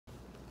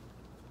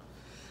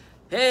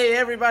Hey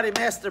everybody,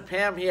 Master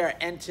Pam here,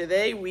 and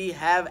today we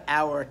have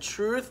our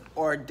Truth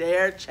or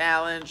Dare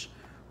challenge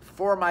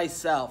for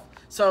myself.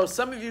 So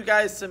some of you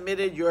guys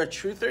submitted your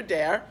Truth or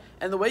Dare,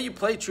 and the way you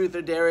play Truth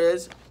or Dare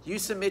is you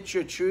submit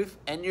your Truth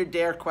and your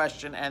Dare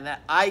question, and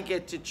that I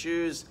get to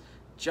choose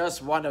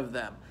just one of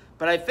them.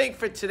 But I think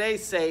for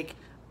today's sake,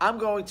 I'm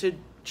going to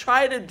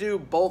try to do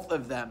both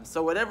of them.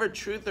 So whatever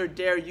Truth or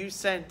Dare you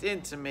sent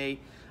in to me,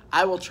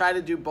 I will try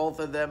to do both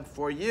of them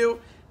for you,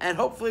 and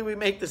hopefully we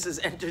make this as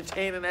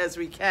entertaining as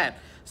we can.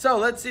 So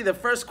let's see, the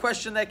first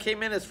question that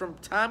came in is from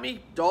Tommy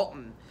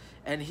Dalton,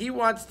 and he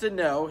wants to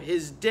know,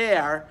 his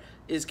dare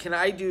is, can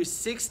I do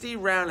 60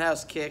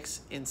 roundhouse kicks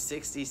in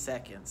 60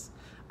 seconds?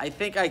 I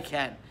think I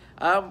can.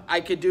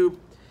 I could do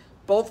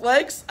both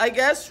legs, I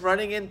guess,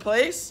 running in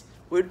place,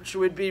 which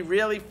would be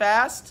really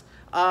fast,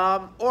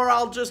 or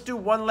I'll just do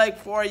one leg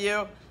for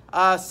you,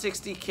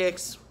 60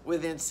 kicks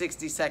within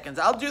 60 seconds.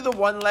 I'll do the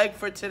one leg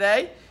for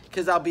today,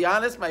 because I'll be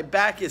honest, my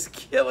back is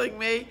killing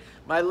me.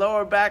 My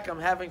lower back, I'm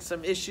having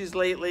some issues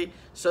lately,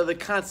 so the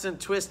constant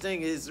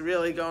twisting is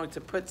really going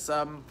to put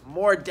some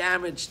more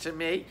damage to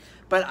me.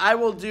 But I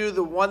will do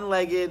the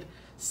one-legged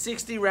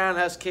 60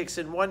 roundhouse kicks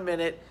in 1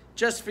 minute,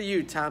 just for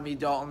you, Tommy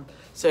Dalton.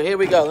 So here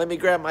we go. Let me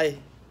grab my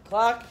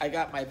clock. I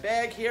got my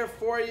bag here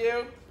for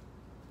you.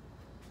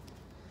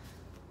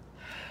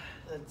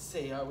 Let's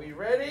see, are we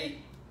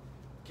ready?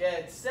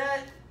 Get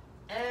set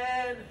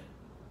and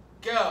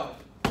go.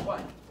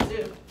 1,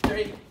 2,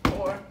 3,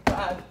 4,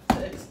 5,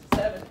 6,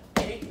 7,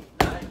 8,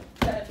 9,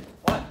 10.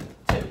 1,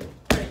 2,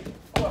 3,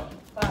 4,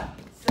 5,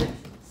 6,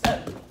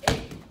 7,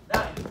 8,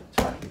 9,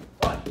 20.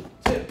 1,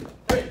 2,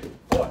 3,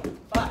 4,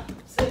 5,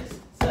 6,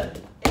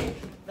 7, 8,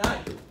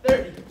 9,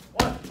 30.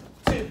 1,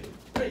 2,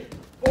 3,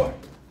 4,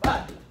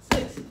 5,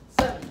 6,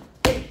 7,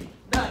 8,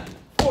 9,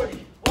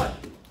 40. 1,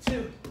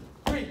 2,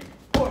 3,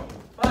 4,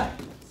 5,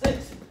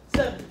 6,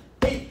 7,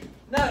 8,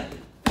 9,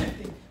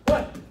 50.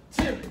 1,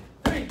 2,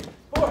 3,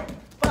 4,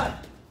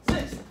 5,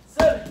 6,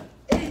 7,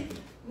 8,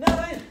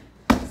 9,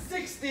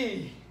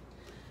 60.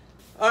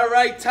 All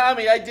right,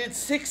 Tommy, I did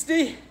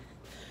 60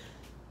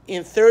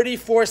 in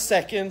 34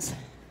 seconds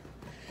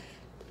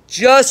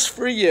just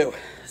for you.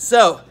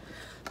 So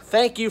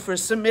thank you for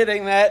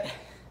submitting that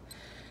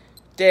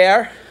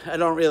dare. I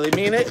don't really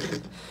mean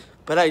it,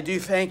 but I do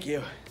thank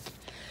you.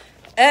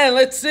 And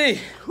let's see.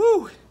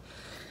 Whew,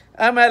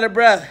 I'm out of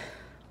breath.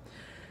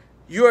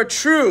 Your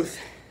truth.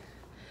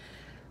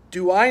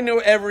 Do I know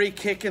every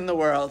kick in the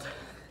world?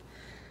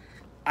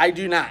 I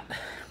do not.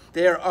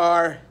 There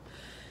are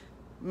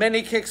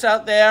many kicks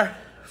out there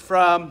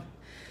from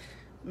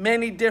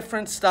many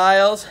different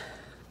styles.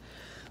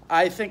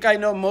 I think I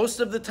know most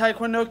of the Tae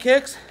Kwon Do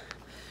kicks,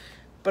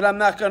 but I'm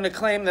not going to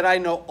claim that I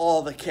know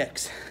all the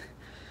kicks.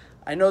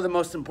 I know the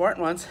most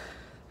important ones.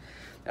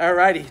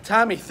 Alrighty,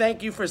 Tommy,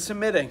 thank you for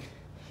submitting.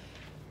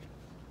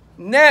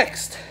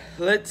 Next,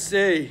 let's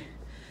see.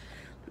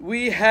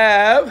 We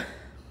have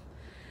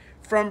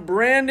from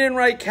Brandon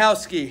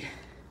Rykowski,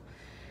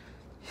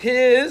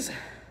 his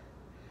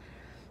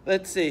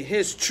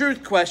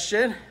truth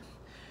question.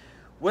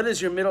 What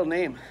is your middle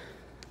name?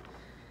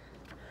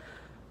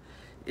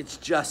 It's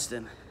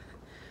Justin.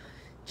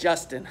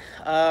 Justin.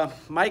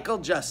 Michael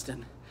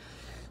Justin.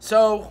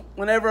 So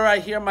whenever I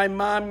hear my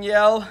mom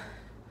yell,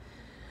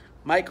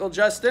 Michael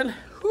Justin,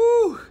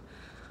 whoo,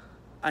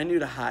 I knew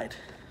to hide.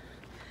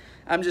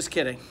 I'm just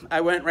kidding.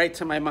 I went right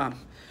to my mom,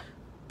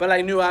 but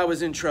I knew I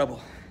was in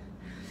trouble.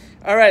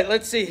 All right,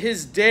 let's see,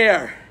 his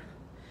dare.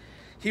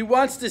 He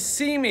wants to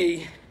see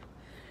me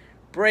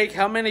break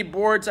how many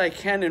boards I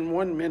can in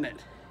 1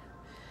 minute.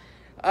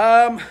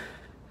 I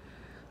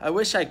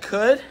wish I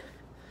could.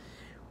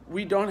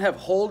 We don't have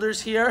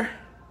holders here,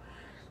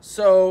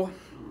 so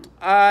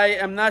I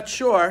am not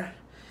sure.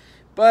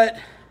 But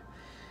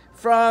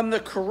from the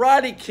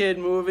Karate Kid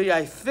movie,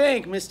 I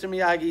think Mr.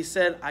 Miyagi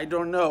said, I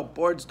don't know,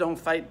 boards don't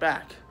fight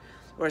back,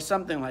 or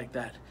something like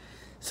that.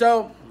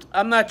 So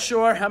I'm not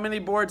sure how many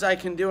boards I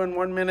can do in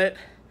 1 minute.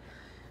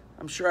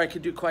 I'm sure I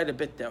could do quite a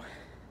bit though.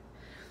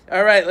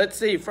 All right, let's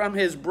see, from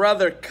his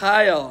brother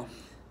Kyle.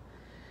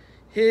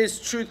 His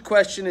truth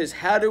question is,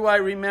 how do I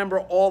remember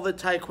all the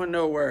Tae Kwon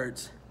Do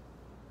words?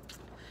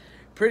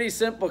 Pretty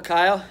simple,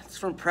 Kyle. It's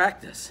from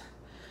practice.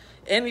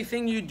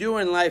 Anything you do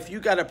in life, you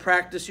got to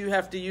practice. You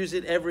have to use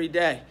it every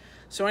day.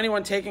 So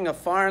anyone taking a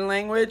foreign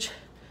language,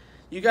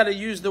 you got to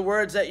use the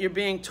words that you're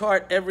being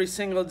taught every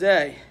single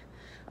day.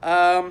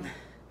 No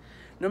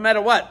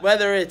matter what,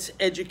 whether it's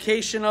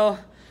educational,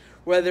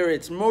 whether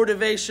it's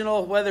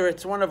motivational, whether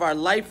it's one of our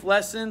life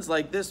lessons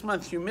like this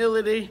month,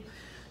 humility,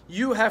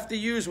 you have to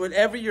use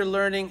whatever you're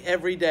learning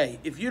every day.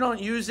 If you don't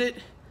use it,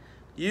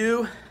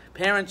 you,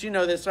 parents, you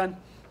know this one,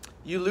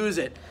 you lose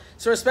it.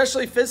 So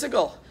especially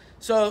physical.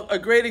 So a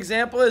great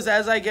example is,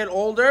 as I get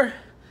older,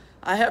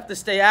 I have to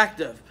stay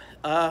active.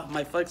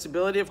 My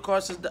flexibility, of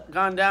course, has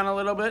gone down a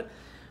little bit.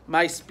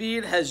 My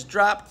speed has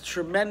dropped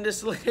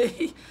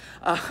tremendously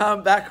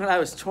back when I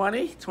was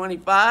 20,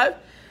 25.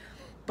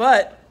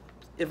 But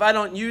if I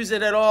don't use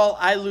it at all,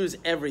 I lose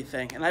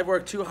everything. And I've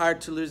worked too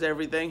hard to lose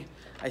everything.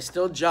 I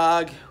still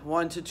jog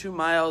 1 to 2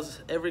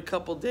 miles every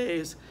couple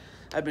days.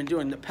 I've been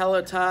doing the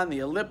Peloton, the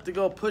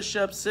elliptical,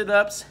 push-ups,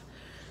 sit-ups.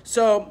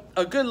 So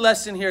a good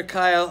lesson here,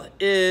 Kyle,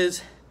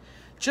 is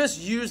just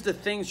use the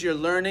things you're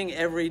learning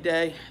every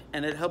day,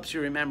 and it helps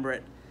you remember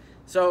it.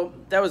 So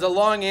that was a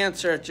long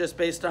answer just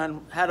based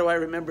on how do I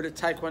remember the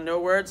Tae Kwon Do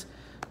words,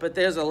 but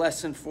there's a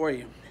lesson for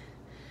you.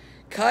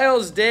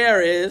 Kyle's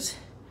dare is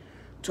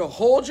to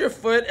hold your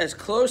foot as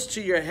close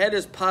to your head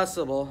as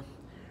possible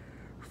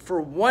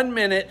for 1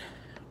 minute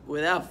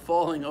without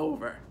falling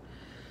over.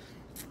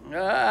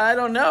 I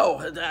don't know.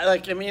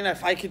 I mean,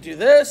 if I could do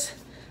this,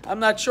 I'm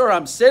not sure.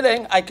 I'm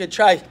sitting. I could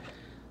try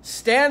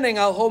standing.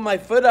 I'll hold my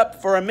foot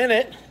up for a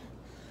minute.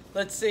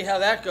 Let's see how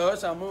that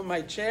goes. I'll move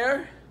my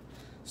chair,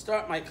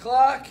 start my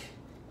clock,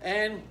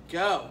 and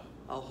go.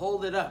 I'll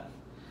hold it up.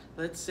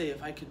 Let's see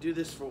if I could do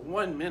this for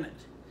 1 minute.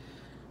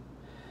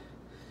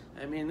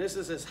 I mean, this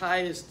is as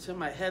high as to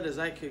my head as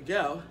I could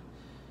go.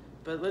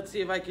 But let's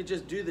see if I could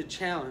just do the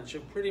challenge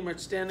of pretty much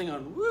standing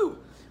on,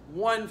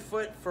 1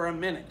 foot for a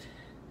minute.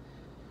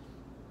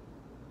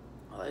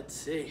 Let's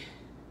see.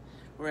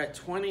 We're at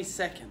 20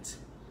 seconds.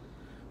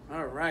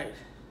 All right.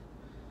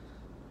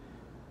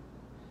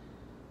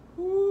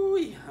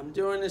 Ooh, I'm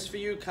doing this for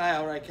you,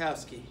 Kyle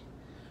Rykowski.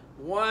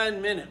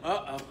 1 minute.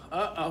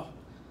 Oh,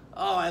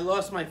 I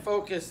lost my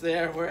focus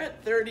there. We're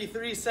at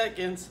 33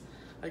 seconds.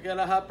 I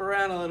gotta hop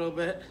around a little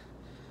bit,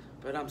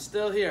 but I'm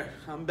still here.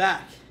 I'm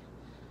back.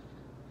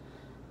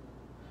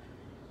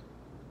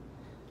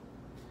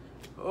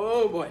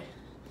 Oh boy.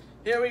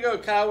 Here we go,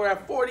 Kyle. We're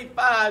at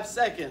 45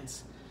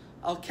 seconds.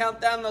 I'll count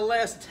down the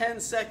last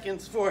 10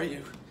 seconds for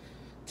you.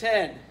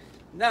 10,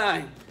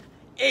 9,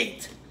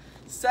 8,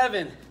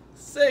 7,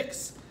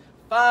 6,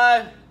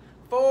 5,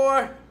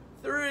 4,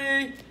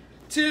 3,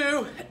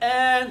 2,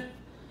 and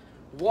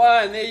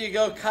 1. There you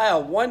go,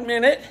 Kyle. 1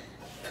 minute.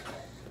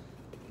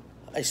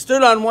 I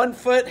stood on 1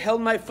 foot,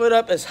 held my foot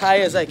up as high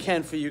as I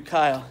can for you,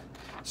 Kyle.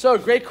 So,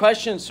 great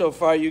questions so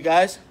far, you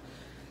guys.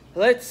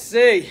 Let's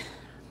see.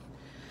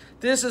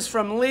 This is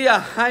from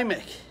Leah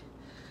Hymick.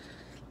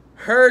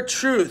 Her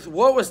truth.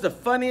 What was the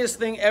funniest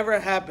thing ever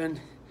happened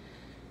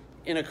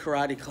in a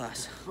karate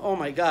class? Oh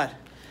my God.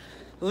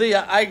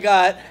 Leah, I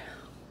got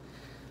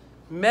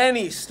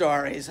many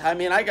stories. I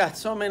mean, I got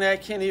so many I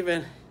can't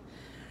even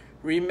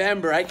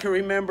remember. I can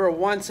remember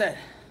once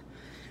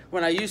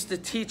when I used to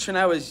teach when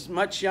I was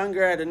much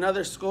younger at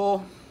another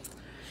school.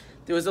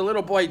 There was a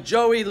little boy,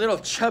 Joey, little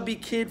chubby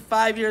kid,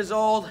 5 years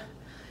old,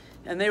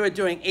 and they were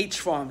doing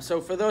H-form.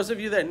 So for those of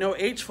you that know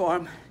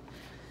H-form,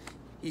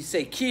 you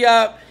say key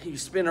up, you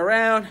spin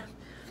around,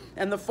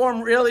 and the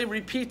form really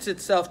repeats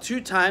itself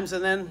 2 times,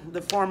 and then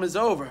the form is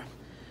over.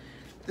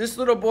 This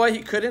little boy, he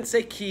couldn't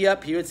say key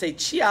up, he would say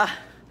chia,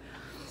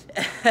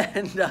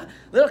 and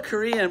little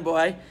Korean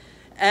boy,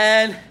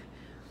 and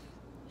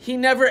he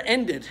never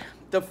ended.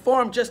 The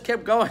form just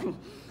kept going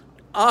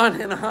on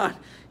and on.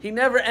 He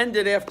never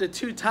ended after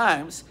 2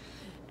 times,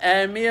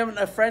 and me and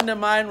a friend of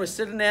mine were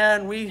sitting there,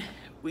 and we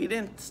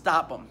didn't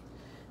stop him.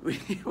 We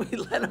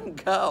let him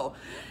go.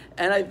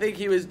 And I think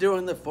he was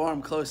doing the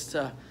form close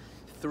to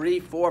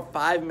 3, 4,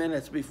 5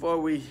 minutes before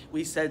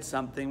we said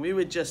something. We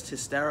were just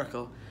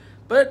hysterical.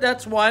 But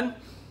that's one.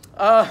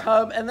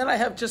 And then I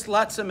have just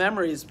lots of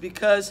memories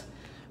because,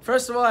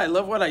 first of all, I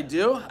love what I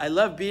do. I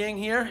love being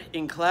here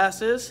in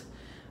classes.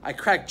 I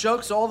crack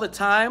jokes all the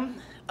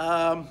time.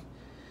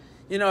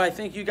 You know, I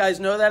think you guys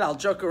know that. I'll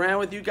joke around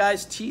with you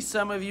guys, tease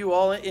some of you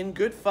all in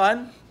good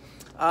fun.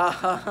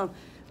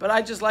 But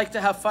I just like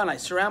to have fun. I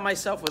surround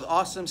myself with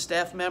awesome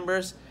staff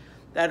members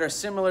that are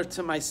similar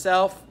to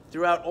myself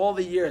throughout all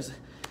the years.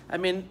 I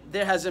mean,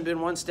 there hasn't been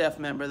one staff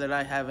member that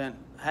I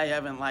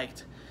haven't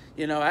liked.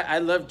 You know, I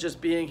love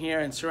just being here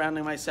and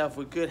surrounding myself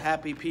with good,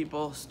 happy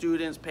people,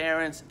 students,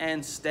 parents,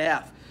 and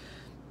staff.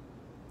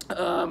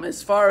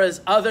 As far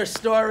as other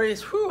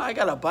stories, I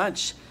got a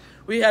bunch.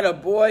 We had a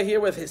boy here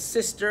with his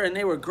sister, and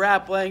they were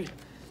grappling,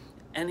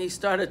 and he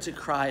started to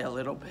cry a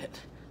little bit.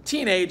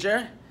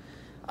 Teenager.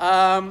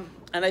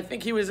 And I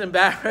think he was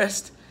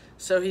embarrassed.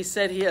 So he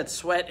said he had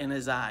sweat in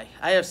his eye.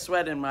 I have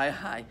sweat in my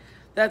eye.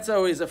 That's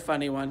always a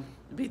funny one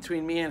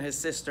between me and his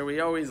sister. We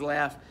always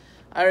laugh.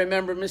 I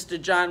remember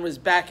Mr. John was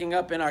backing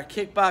up in our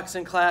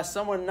kickboxing class.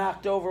 Someone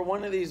knocked over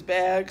one of these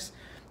bags,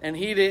 and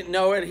he didn't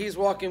know it. He's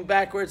walking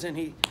backwards, and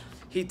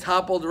he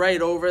toppled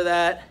right over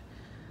that.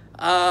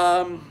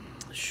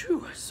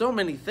 So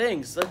many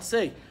things. Let's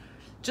see.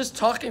 Just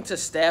talking to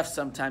staff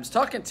sometimes,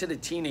 talking to the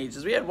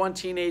teenagers. We had one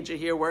teenager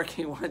here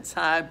working one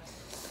time,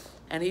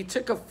 and he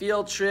took a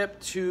field trip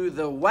to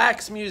the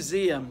Wax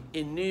Museum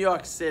in New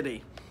York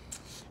City.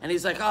 And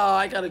he's like, oh,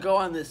 I got to go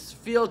on this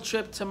field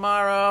trip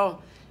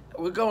tomorrow.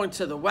 We're going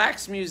to the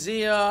Wax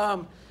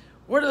Museum.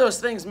 What are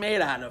those things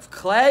made out of?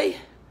 Clay?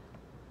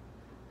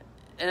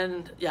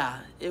 And yeah,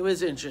 it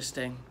was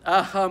interesting.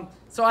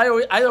 So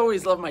I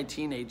always love my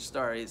teenage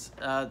stories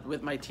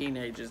with my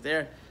teenagers.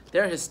 They're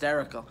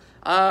hysterical.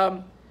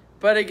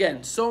 But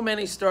again, so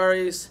many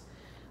stories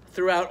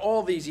throughout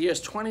all these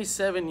years,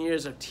 27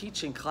 years of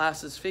teaching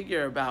classes.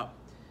 Figure about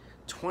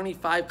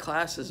 25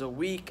 classes a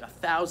week,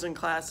 1,000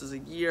 classes a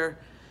year,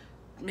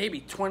 maybe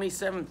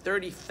 27,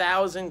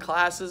 30,000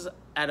 classes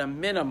at a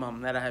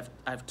minimum that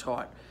I've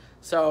taught.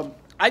 So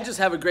I just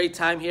have a great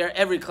time here.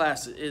 Every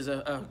class is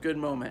a good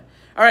moment.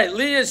 All right,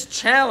 Leah's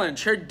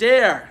challenge, her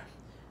dare,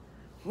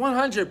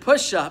 100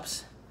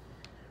 push-ups.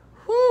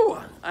 Whew,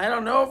 I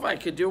don't know if I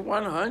could do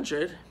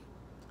 100.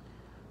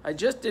 I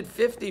just did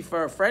 50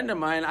 for a friend of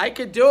mine. I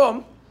could do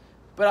them,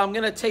 but I'm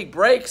going to take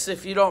breaks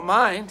if you don't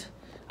mind.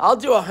 I'll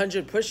do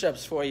 100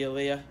 push-ups for you,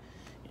 Leah.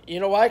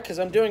 You know why? Because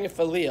I'm doing it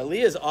for Leah.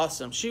 Leah's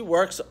awesome. She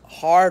works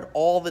hard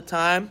all the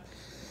time,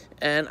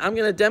 and I'm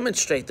going to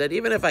demonstrate that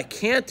even if I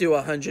can't do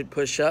 100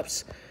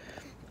 push-ups,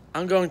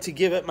 I'm going to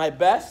give it my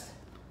best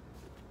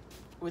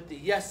with the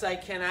yes I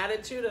can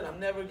attitude, and I'm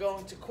never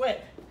going to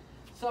quit.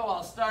 So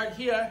I'll start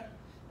here,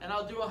 and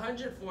I'll do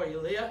 100 for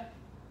you, Leah.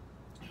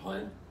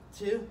 1,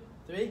 2,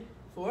 3,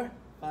 4,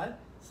 5,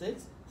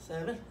 6,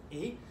 7,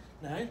 8,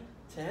 9,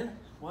 10.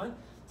 1,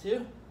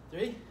 2,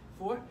 3,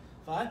 4,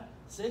 5,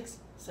 6,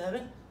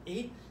 7,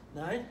 8,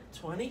 9,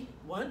 20.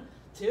 1,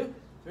 2,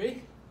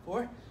 3,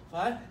 4,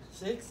 5,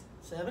 6,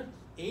 7,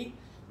 8,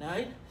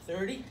 9,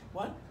 30.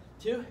 1,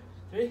 2,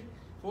 3,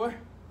 4,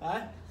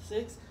 5,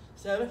 6,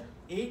 7,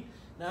 8,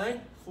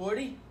 9,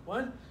 40.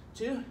 1,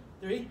 2,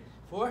 3,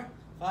 4,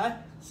 5,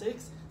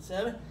 6,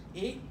 7,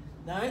 8,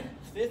 9,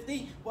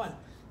 50. 1,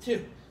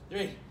 2,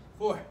 3,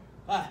 4,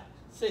 5,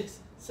 6,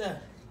 7,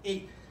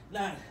 8,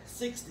 9,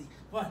 60.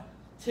 1,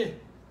 2,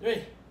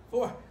 3,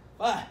 4,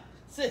 5,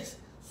 6,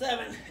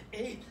 7,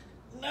 8,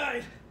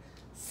 9,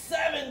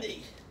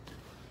 70.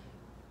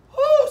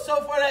 Whoo,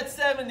 so far that's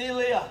 70,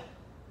 Leah.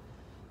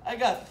 I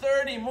got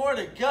 30 more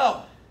to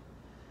go.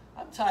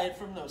 I'm tired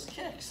from those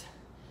kicks.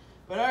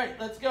 But all right,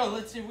 let's go.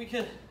 Let's see if we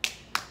can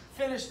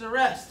finish the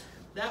rest.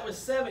 That was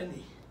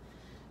 70.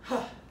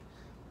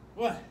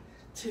 1,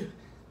 2,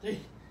 3,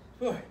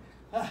 4,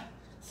 5,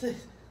 6,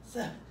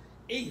 7,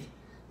 8,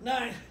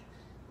 9,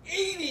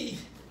 80.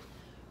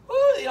 Woo,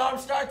 the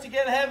arms start to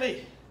get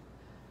heavy.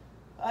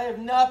 I have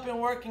not been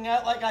working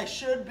out like I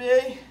should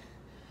be.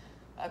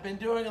 I've been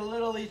doing a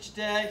little each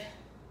day.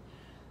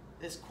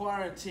 This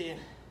quarantine,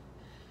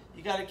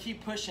 you got to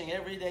keep pushing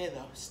every day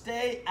though.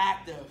 Stay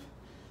active.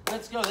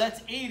 Let's go,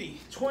 that's 80.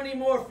 20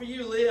 more for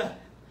you, Leah.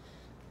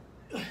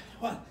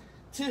 1,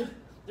 2,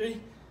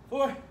 3,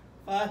 4,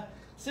 5,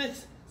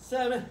 6,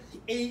 7,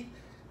 8,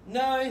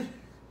 9,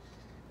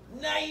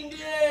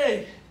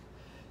 90.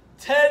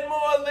 10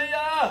 more,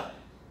 Leah.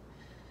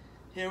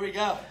 Here we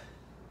go.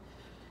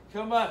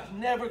 Come on,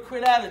 never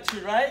quit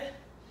attitude, right?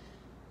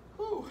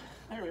 Whew,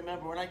 I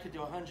remember when I could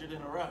do 100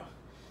 in a row.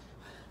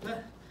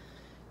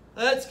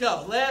 Let's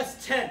go,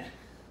 last 10.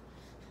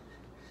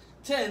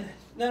 10,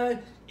 9,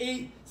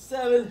 8,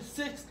 7,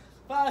 6,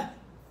 5,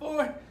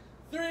 4,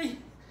 3,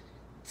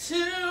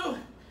 2.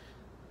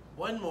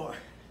 One more.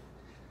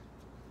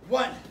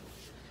 1.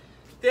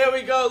 There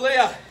we go,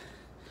 Leah.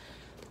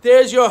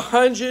 There's your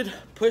 100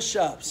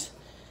 push-ups.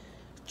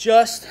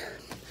 Just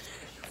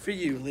for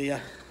you,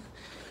 Leah.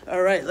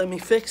 All right, let me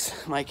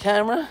fix my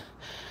camera.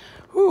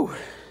 Whew.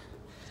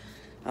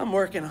 I'm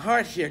working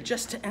hard here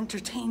just to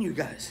entertain you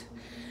guys.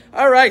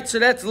 All right, so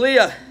that's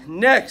Leah.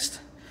 Next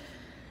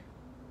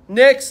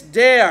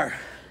dare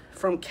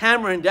from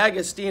Cameron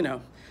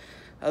D'Agostino.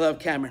 I love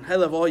Cameron. I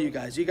love all you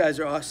guys. You guys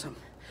are awesome.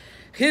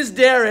 His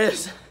dare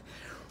is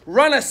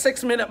run a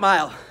 6-minute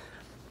mile.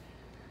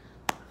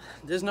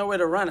 There's no way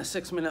to run a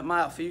 6-minute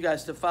mile for you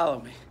guys to follow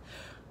me.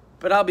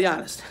 But I'll be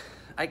honest,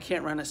 I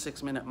can't run a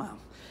 6-minute mile.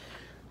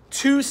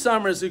 2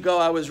 summers ago,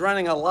 I was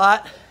running a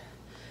lot,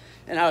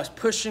 and I was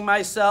pushing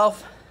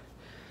myself.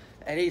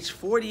 At age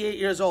 48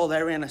 years old,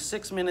 I ran a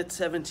 6-minute,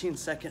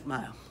 17-second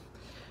mile.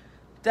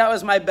 That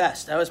was my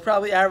best. I was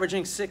probably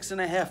averaging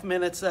 6.5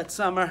 minutes that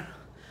summer.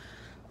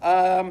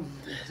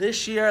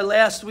 This year,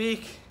 last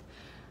week,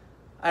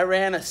 I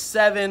ran a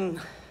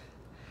 7,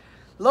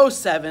 low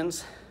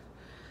 7s.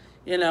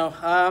 You know,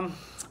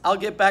 I'll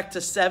get back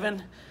to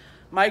 7.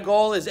 My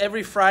goal is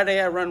every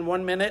Friday I run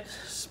 1-minute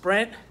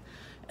sprint,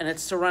 and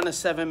it's to run a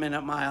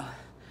 7-minute mile.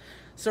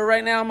 So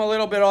right now I'm a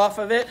little bit off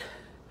of it,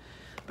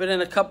 but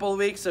in a couple of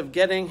weeks of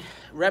getting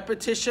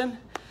repetition,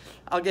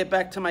 I'll get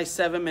back to my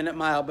 7-minute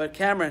mile. But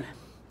Cameron,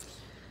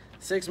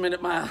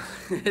 6-minute mile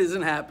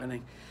isn't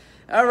happening.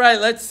 All right,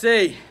 let's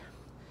see.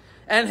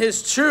 And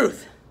his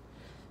truth.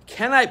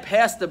 Can I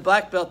pass the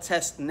black belt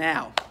test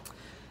now?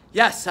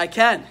 Yes, I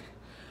can.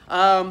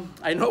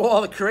 I know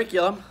all the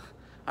curriculum.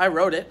 I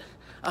wrote it.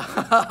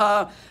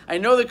 I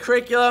know the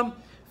curriculum.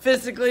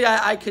 Physically,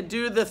 I could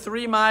do the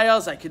 3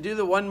 miles. I could do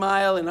the 1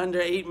 mile in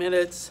under 8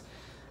 minutes.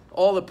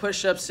 All the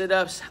push-ups,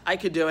 sit-ups, I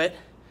could do it.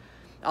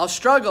 I'll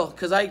struggle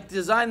because I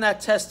designed that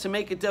test to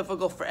make it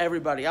difficult for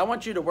everybody. I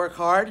want you to work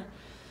hard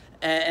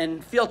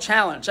and feel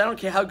challenged. I don't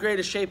care how great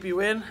a shape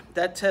you're in.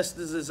 That test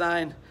is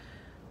designed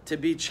to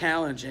be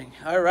challenging.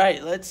 All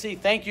right, let's see.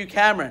 Thank you,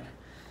 Cameron.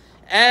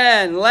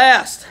 And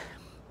last,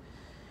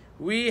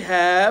 we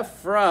have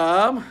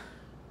from,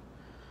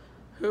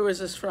 who is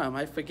this from?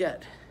 I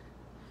forget.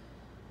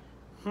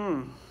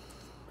 I'm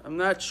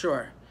not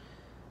sure.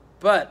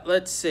 But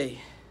let's see.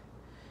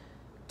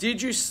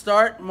 Did you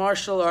start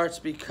martial arts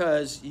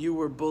because you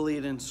were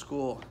bullied in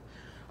school?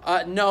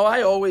 No,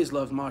 I always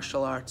loved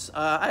martial arts.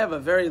 I have a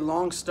very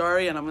long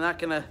story, and I'm not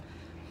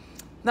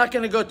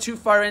gonna go too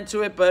far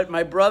into it, but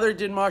my brother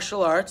did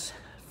martial arts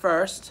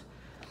first,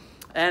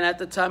 and at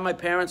the time my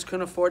parents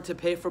couldn't afford to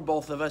pay for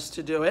both of us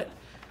to do it.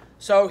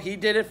 So he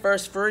did it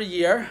first for a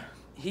year.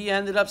 He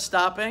ended up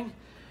stopping,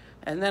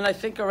 and then I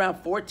think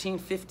around 14,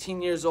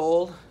 15 years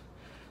old,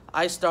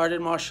 I started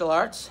martial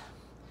arts.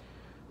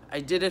 I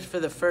did it for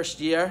the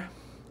first year,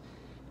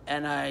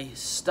 and I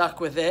stuck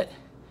with it.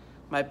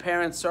 My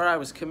parents saw I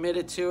was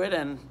committed to it,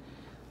 and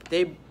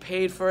they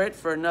paid for it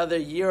for another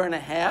year and a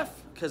half,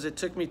 because it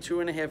took me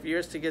 2.5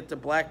 years to get to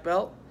black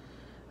belt.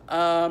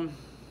 That's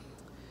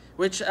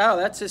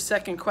his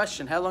second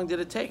question. How long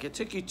did it take? It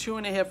took you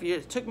 2.5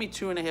 years. It took me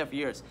 2.5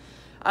 years.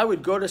 I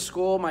would go to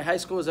school. My high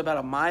school was about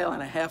 1.5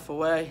 miles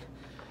away.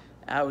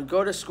 I would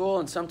go to school,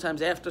 and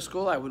sometimes after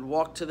school, I would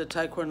walk to the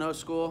Tae Kwon Do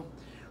school.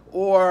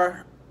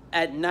 Or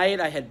at night,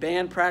 I had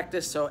band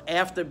practice. So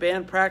after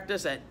band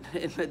practice,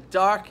 in the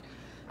dark,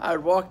 I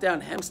would walk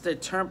down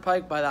Hempstead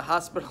Turnpike by the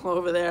hospital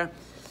over there,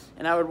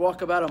 and I would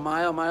walk about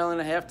 1.5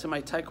 miles to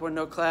my Tae Kwon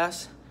Do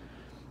class.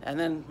 And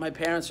then my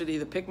parents would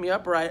either pick me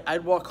up or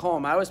I'd walk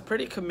home. I was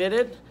pretty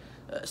committed,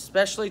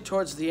 especially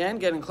towards the end,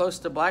 getting close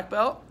to black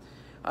belt.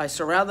 I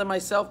surrounded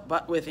myself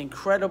with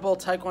incredible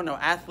Tae Kwon Do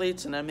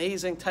athletes, an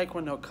amazing Tae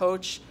Kwon Do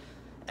coach,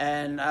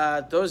 and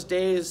those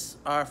days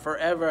are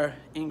forever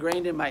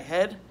ingrained in my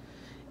head.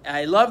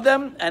 I love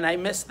them and I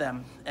miss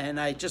them, and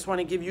I just want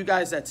to give you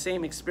guys that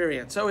same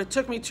experience. So it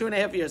took me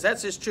 2.5 years.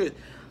 That's his truth.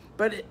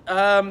 But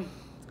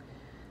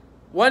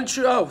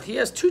he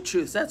has two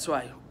truths. That's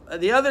why.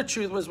 The other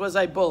truth was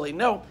I bullied?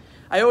 No,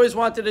 I always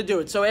wanted to do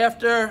it. So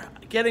after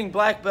getting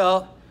black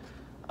belt,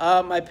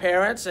 my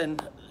parents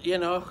and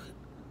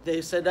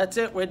they said, "That's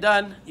it. We're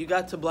done. You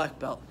got to black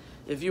belt.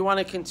 If you want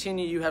to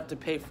continue, you have to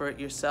pay for it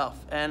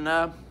yourself." And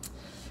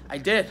I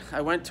did.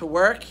 I went to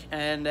work,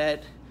 and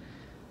at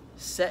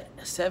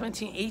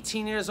 17,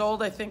 18 years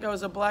old, I think I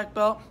was a black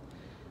belt.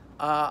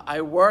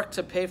 I worked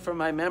to pay for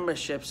my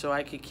membership so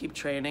I could keep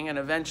training, and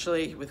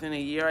eventually, within a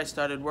year, I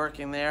started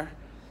working there,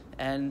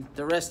 and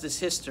the rest is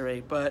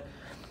history. But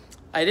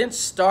I didn't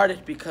start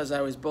it because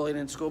I was bullied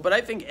in school, but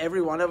I think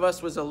every one of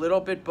us was a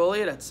little bit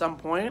bullied at some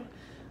point.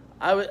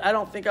 I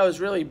don't think I was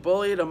really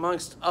bullied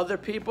amongst other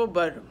people,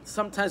 but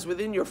sometimes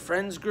within your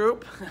friends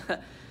group,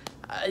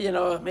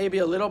 maybe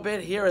a little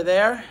bit here or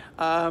there,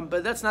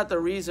 but that's not the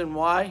reason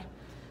why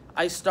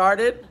I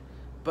started.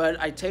 But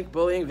I take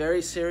bullying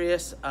very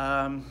serious,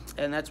 and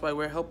that's why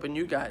we're helping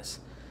you guys.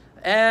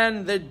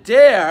 And the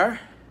dare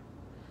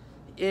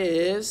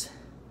is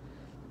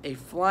a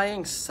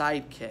flying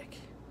sidekick.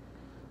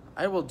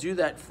 I will do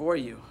that for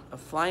you, a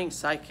flying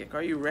sidekick.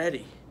 Are you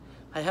ready?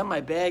 I have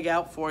my bag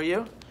out for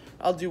you.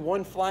 I'll do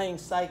one flying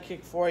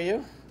sidekick for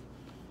you.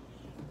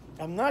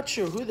 I'm not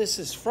sure who this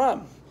is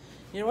from.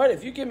 You know what?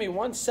 If you give me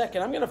 1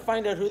 second, I'm going to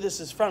find out who this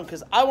is from,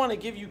 because I want to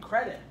give you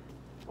credit.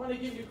 I want to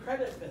give you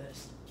credit for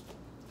this.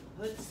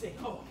 Let's see.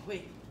 Oh,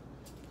 wait.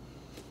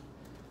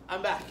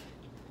 I'm back.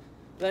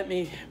 Let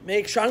me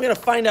make sure. I'm going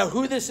to find out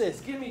who this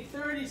is. Give me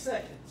 30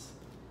 seconds.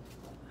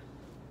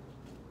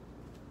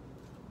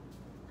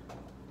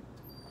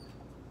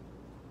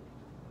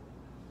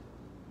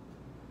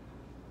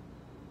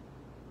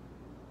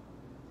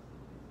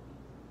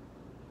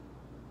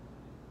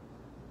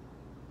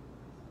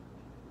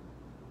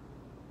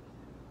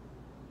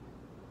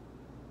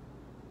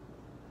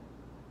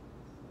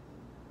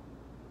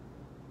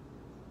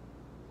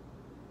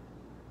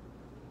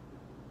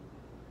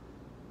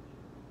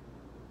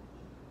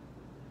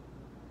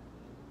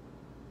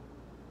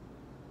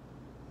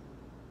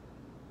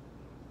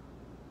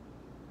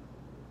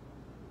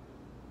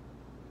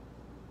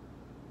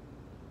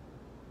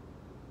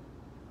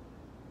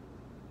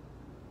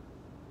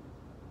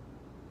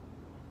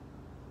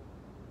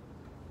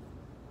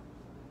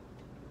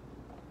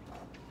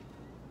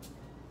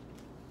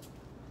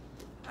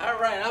 All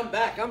right, I'm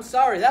back. I'm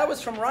sorry. That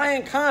was from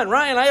Ryan Khan.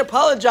 Ryan, I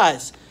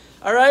apologize.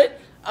 All right?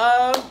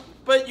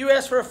 But you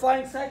asked for a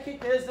flying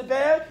sidekick. There's the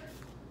bag.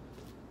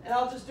 And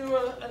I'll just do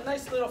a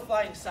nice little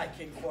flying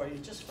sidekick for you,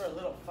 just for a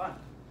little fun.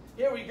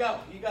 Here we go.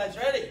 You guys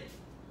ready?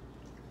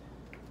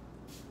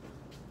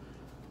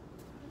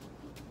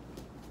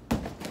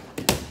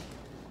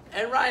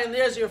 And Ryan,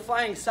 there's your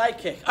flying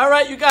sidekick. All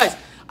right, you guys.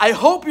 I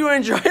hope you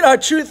enjoyed our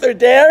Truth or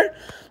Dare.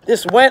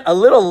 This went a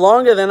little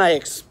longer than I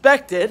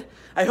expected.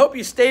 I hope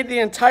you stayed the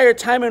entire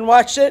time and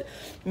watched it.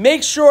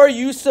 Make sure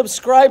you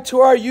subscribe to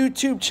our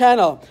YouTube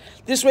channel.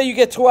 This way you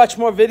get to watch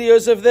more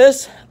videos of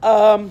this.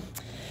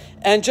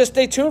 And just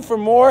stay tuned for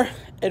more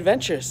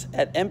adventures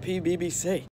at MPBBC.